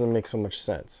 trails doesn't make so much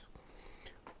sense.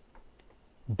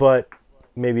 But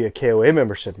maybe a KOA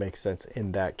membership makes sense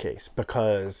in that case,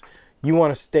 because you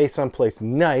want to stay someplace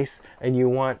nice and you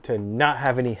want to not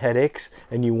have any headaches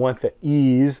and you want the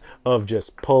ease of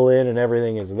just pull in and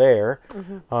everything is there.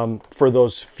 For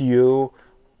those few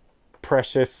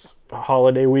precious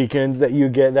holiday weekends that you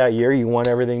get that year, you want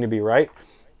everything to be right.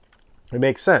 It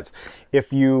makes sense.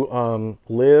 If you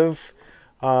live,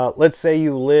 let's say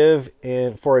you live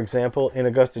in, for example, in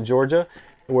Augusta, Georgia,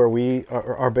 where we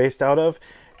are based out of,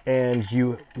 and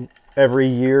you every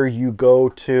year you go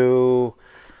to,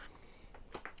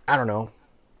 I don't know,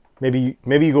 maybe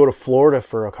you go to Florida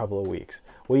for a couple of weeks.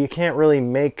 Well, you can't really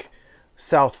make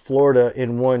South Florida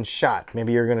in one shot.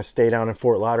 Maybe you're going to stay down in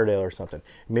Fort Lauderdale or something.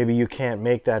 Maybe you can't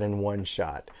make that in one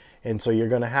shot, and so you're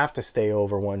going to have to stay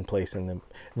over one place in them.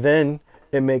 Then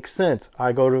it makes sense.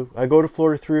 I go to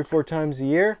Florida 3 or 4 times a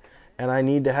year, and I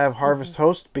need to have Harvest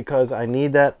Host because I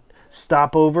need that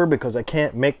stopover, because I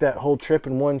can't make that whole trip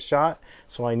in one shot,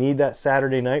 so I need that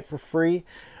Saturday night for free.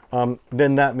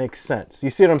 Then that makes sense. You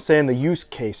see what I'm saying? The use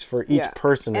case for each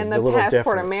person is a little different. And the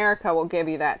Passport America will give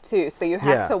you that too. So you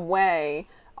have to weigh,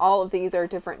 all of these are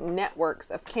different networks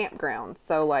of campgrounds.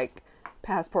 So like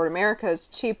Passport America is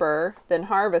cheaper than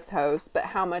Harvest Host, but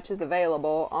how much is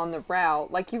available on the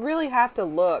route? Like you really have to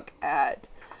look at,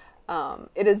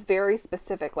 it is very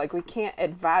specific. Like we can't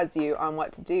advise you on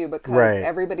what to do because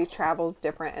everybody travels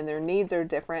different and their needs are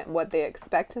different. What they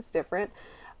expect is different.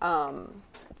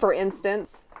 For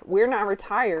instance, we're not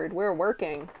retired. We're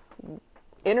working.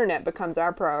 Internet becomes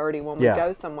our priority when we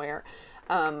go somewhere.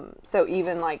 So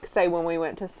even like, say when we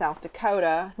went to South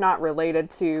Dakota, not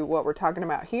related to what we're talking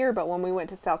about here, but when we went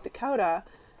to South Dakota,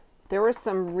 there were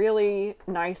some really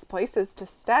nice places to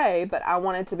stay, but I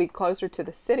wanted to be closer to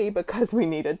the city because we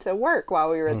needed to work while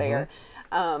we were there.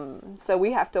 So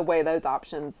we have to weigh those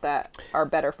options that are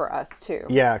better for us too.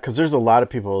 Yeah, because there's a lot of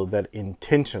people that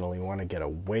intentionally want to get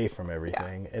away from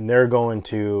everything, and they're going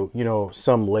to, you know,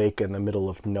 some lake in the middle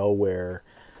of nowhere,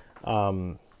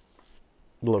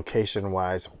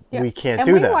 location-wise. We can't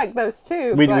do that. And we like those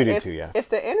too. We do too, yeah. If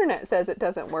the internet says it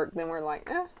doesn't work, then we're like,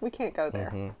 we can't go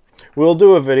there. We'll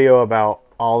do a video about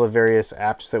all the various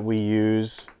apps that we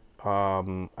use.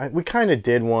 We kind of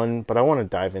did one, but I want to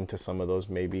dive into some of those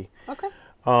maybe. Okay.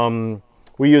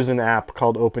 We use an app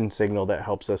called Open Signal that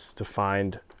helps us to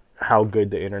find how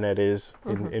good the internet is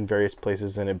in various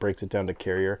places, and it breaks it down to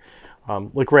carrier.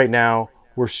 Like right now,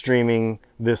 we're streaming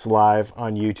this live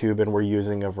on YouTube, and we're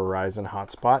using a Verizon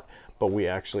hotspot, but we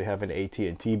actually have an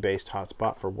AT&T based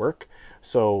hotspot for work.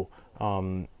 So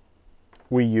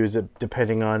we use it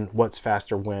depending on what's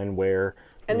faster, when, where.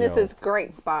 And this is a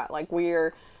great spot. Like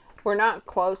we're not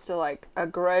close to like a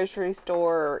grocery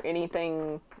store or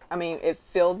anything. I mean, it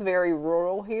feels very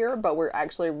rural here, but we're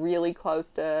actually really close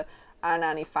to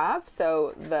I-95,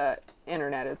 so the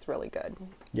internet is really good.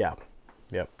 Yeah.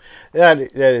 Yep. That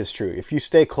is true. If you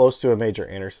stay close to a major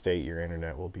interstate, your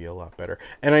internet will be a lot better.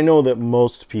 And I know that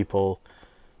most people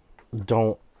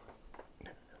don't.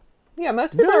 Yeah,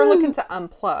 most people are looking to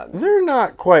unplug. They're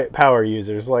not quite power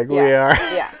users like we are.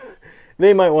 Yeah.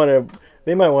 They might want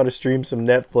to stream some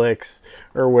Netflix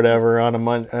or whatever on a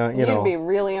month. You'd be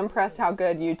really impressed how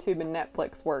good YouTube and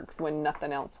Netflix works when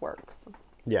nothing else works.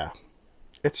 Yeah,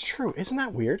 it's true. Isn't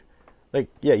that weird? Like,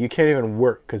 yeah, you can't even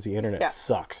work because the internet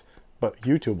sucks, but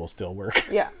YouTube will still work.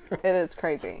 Yeah, it is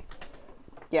crazy.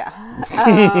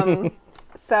 Yeah.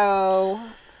 So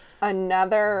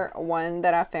another one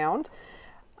that I found,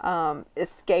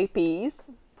 Escapees.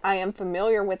 I am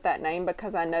familiar with that name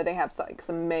because I know they have like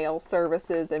some mail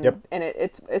services, and and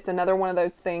it's another one of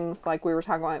those things like we were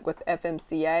talking about with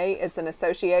FMCA. It's an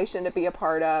association to be a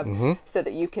part of, so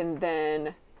that you can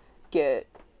then get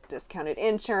discounted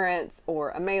insurance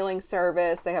or a mailing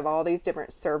service. They have all these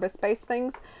different service-based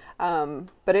things,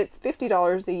 but it's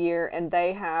 $50 a year, and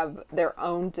they have their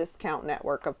own discount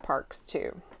network of parks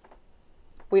too.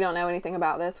 We don't know anything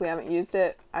about this. We haven't used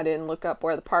it. I didn't look up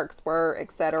where the parks were,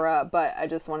 etc. But I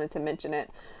just wanted to mention it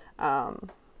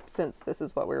since this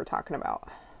is what we were talking about.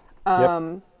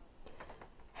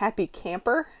 Happy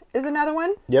Camper is another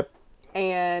one. Yep.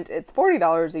 And it's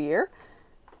 $40 a year.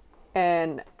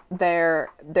 And their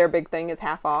big thing is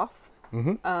half off.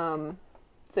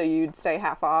 So you'd stay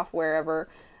half off wherever,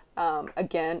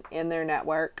 again, in their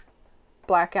network.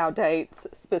 blackout dates,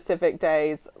 specific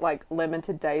days, like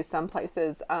limited days, some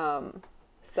places.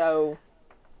 So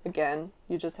again,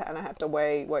 you just kind of have to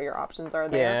weigh what your options are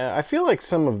there. Yeah, I feel like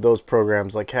some of those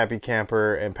programs, like Happy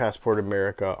Camper and Passport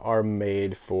America, are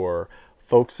made for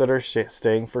folks that are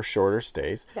staying for shorter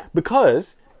stays. Yeah.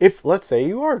 Because if, let's say,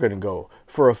 you are going to go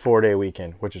for a 4-day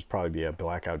weekend, which is probably be a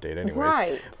blackout date anyways.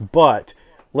 Right. But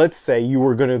let's say you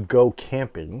were going to go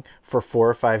camping for 4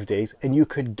 or 5 days and you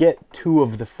could get 2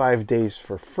 of the 5 days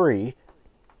for free.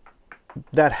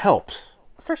 That helps.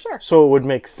 For sure. So it would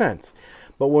make sense.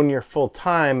 But when you're full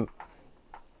time,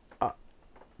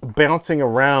 bouncing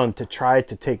around to try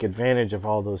to take advantage of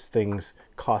all those things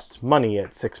costs money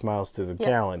at 6 miles to the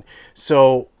gallon.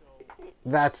 So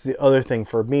that's the other thing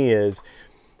for me is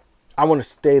I want to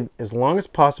stay as long as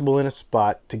possible in a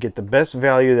spot to get the best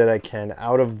value that I can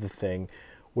out of the thing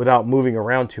without moving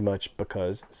around too much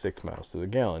because 6 miles to the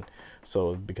gallon.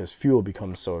 So because fuel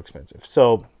becomes so expensive.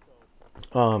 So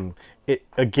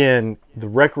again, the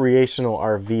recreational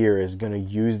RVer is going to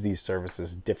use these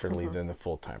services differently than the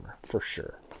full-timer, for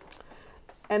sure.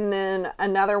 And then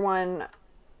another one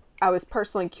I was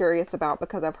personally curious about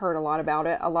because I've heard a lot about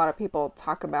it. A lot of people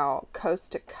talk about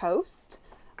Coast to Coast,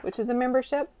 which is a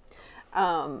membership.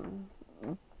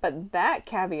 But that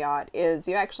caveat is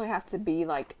you actually have to be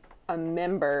like a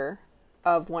member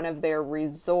of one of their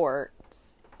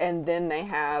resorts, and then they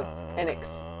have an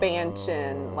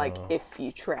expansion like if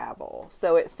you travel.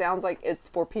 So it sounds like it's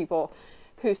for people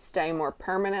who stay more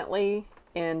permanently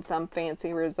in some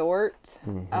fancy resort.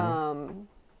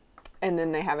 And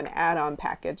then they have an add-on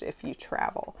package if you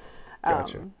travel.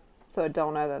 Gotcha. So I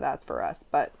don't know that that's for us,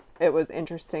 but it was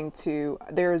interesting to,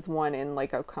 there's one in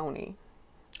Lake Oconee.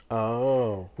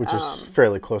 Oh, which is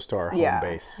fairly close to our home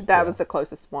base. That was the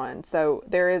closest one. So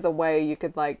there is a way you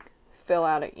could like fill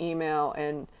out an email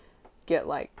and get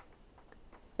like,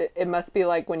 it must be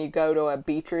like when you go to a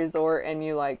beach resort and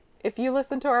you like, if you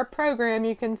listen to our program,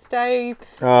 you can stay.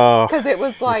 Because it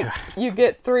was like, you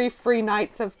get 3 free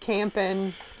nights of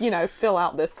camping, you know, fill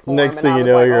out this form. Next and thing I you was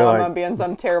know, like, you're oh, like, I'm going to be in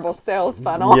some terrible sales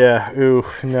funnel. Yeah, ooh,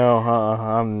 no,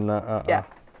 I'm not, Yeah.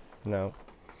 No.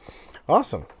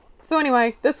 Awesome. So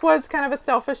anyway, this was kind of a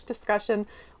selfish discussion.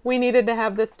 We needed to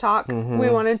have this talk. We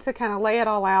wanted to kind of lay it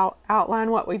all out, outline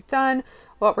what we've done,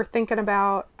 what we're thinking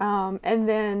about. And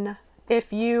then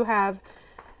if you have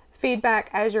feedback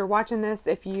as you're watching this,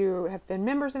 if you have been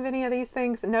members of any of these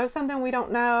things, know something we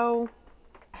don't know,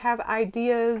 have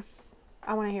ideas,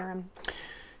 I want to hear them.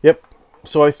 Yep.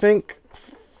 So I think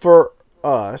for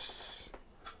us,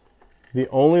 the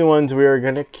only ones we are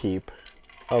going to keep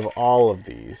of all of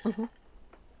these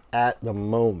at the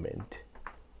moment,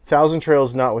 Thousand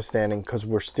Trails notwithstanding, because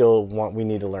we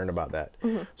need to learn about that.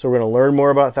 So we're going to learn more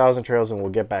about Thousand Trails and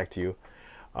we'll get back to you.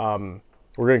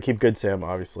 We're going to keep Good Sam,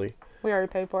 obviously. We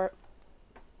already paid for it.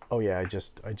 Oh yeah, I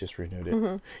just renewed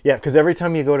it. Yeah, because every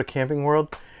time you go to Camping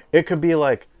World, it could be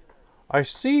like, I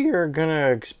see you're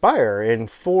gonna expire in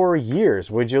 4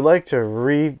 years. Would you like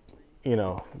to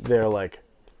they're like,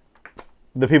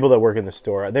 the people that work in the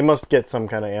store, they must get some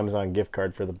kind of Amazon gift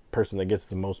card for the person that gets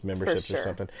the most memberships or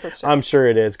something. For sure. I'm sure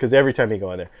it is, because every time you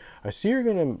go in there, I see you're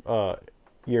gonna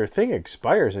your thing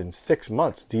expires in 6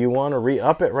 months. Do you want to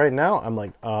re-up it right now? I'm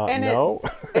like, and no.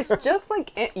 It's just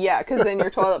like, because then your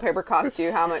toilet paper costs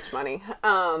you how much money?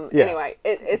 Anyway,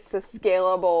 it's a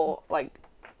scalable, like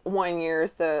 1 year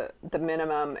is the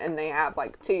minimum, and they have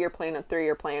like 2-year plan, a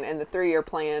 3-year plan, and the 3-year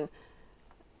plan,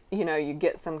 you know, you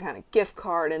get some kind of gift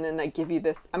card, and then they give you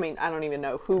this. I mean, I don't even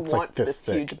know who wants like this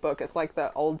huge book. It's like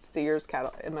the old Sears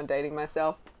catalog. Am I dating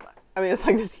myself? I mean, it's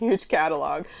like this huge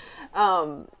catalog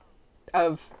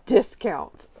of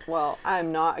discounts. Well,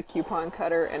 I'm not a coupon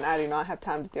cutter, and I do not have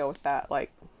time to deal with that.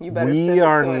 Like, you better send it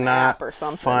to an app or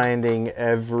something. Finding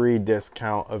every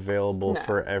discount available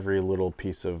for every little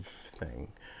piece of thing.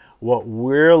 What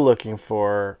we're looking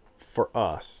for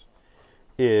us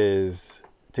is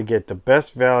to get the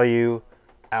best value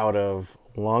out of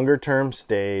longer term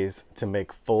stays to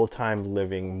make full-time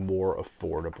living more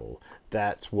affordable.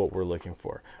 That's what we're looking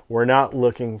for. We're not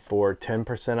looking for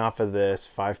 10% off of this,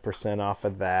 5% off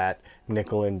of that,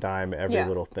 nickel and dime every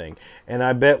little thing. And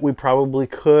I bet we probably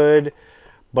could,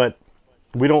 but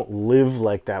we don't live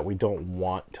like that. We don't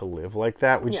want to live like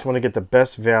that. We just want to get the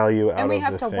best value out of the thing. And we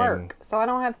have to work, so I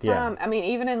don't have time. I mean,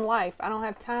 even in life, I don't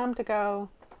have time to go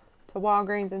to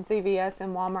Walgreens and CVS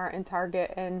and Walmart and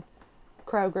Target and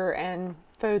Kroger and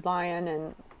Food Lion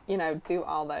and, you know, do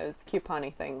all those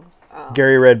couponing things.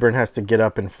 Gary Redburn has to get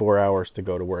up in 4 hours to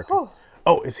go to work.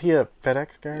 Oh, is he a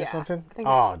FedEx guy or something?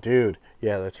 Oh, dude.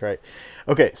 Yeah, that's right.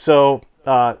 Okay, so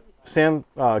Sam,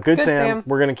 Good Sam,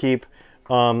 we're going to keep.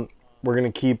 We're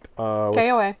going to keep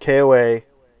KOA. KOA,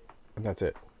 and that's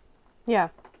it. Yeah.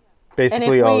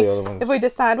 Basically all the other ones. If we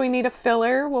decide we need a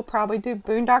filler, we'll probably do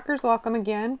Boondockers Welcome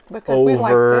again because we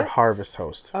liked Over it. Harvest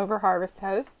Host. Over Harvest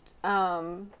Host.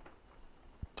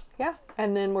 Yeah,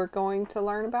 and then we're going to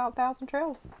learn about Thousand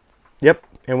Trails. Yep,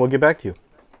 and we'll get back to you.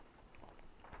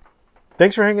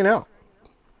 Thanks for hanging out.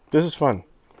 This is fun.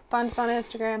 Find us on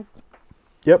Instagram.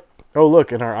 Yep. Oh,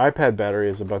 look, and our iPad battery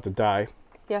is about to die.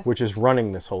 Yes. Which is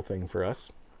running this whole thing for us.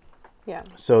 Yeah.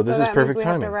 So this is perfect we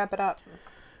timing. Have to wrap it up.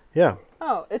 Yeah.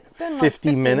 Oh, it's been like 50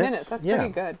 15 minutes. That's yeah.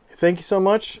 pretty good. Thank you so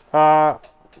much. I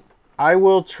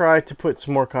will try to put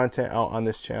some more content out on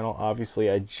this channel. Obviously,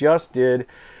 I just did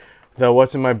the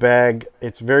What's in My Bag.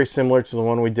 It's very similar to the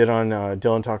one we did on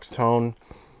Dylan Talks Tone.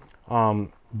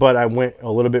 But I went a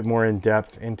little bit more in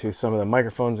depth into some of the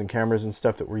microphones and cameras and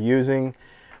stuff that we're using.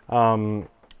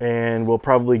 And we'll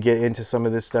probably get into some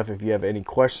of this stuff. If you have any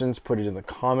questions, put it in the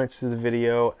comments to the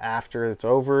video after it's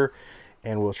over,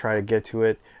 and we'll try to get to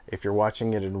it. If you're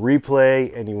watching it in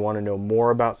replay and you want to know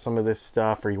more about some of this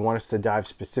stuff, or you want us to dive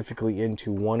specifically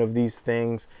into one of these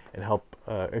things and help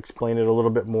explain it a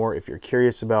little bit more, if you're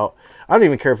curious about, I don't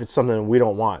even care if it's something we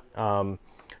don't want.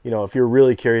 You know, if you're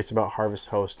really curious about Harvest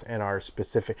Host and our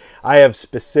specific, I have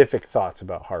specific thoughts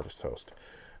about Harvest Host.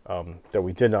 That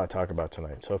we did not talk about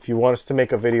tonight. So if you want us to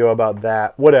make a video about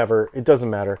that, whatever, it doesn't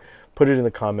matter. Put it in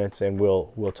the comments and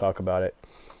we'll talk about it.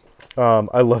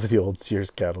 I love the old Sears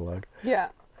catalog. Yeah.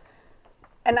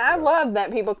 And I love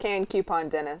that people can coupon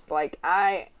dentists. Like,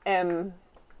 I am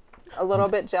a little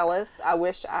bit jealous. I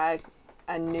wish I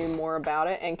knew more about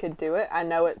it and could do it. I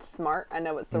know it's smart. I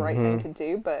know it's the right thing to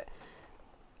do. But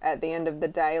at the end of the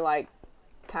day, like,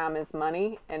 time is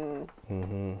money. And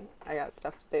I got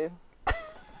stuff to do.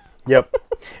 Yep.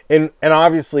 And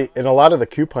obviously, and a lot of the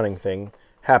couponing thing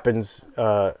happens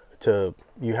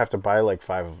you have to buy like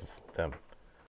 5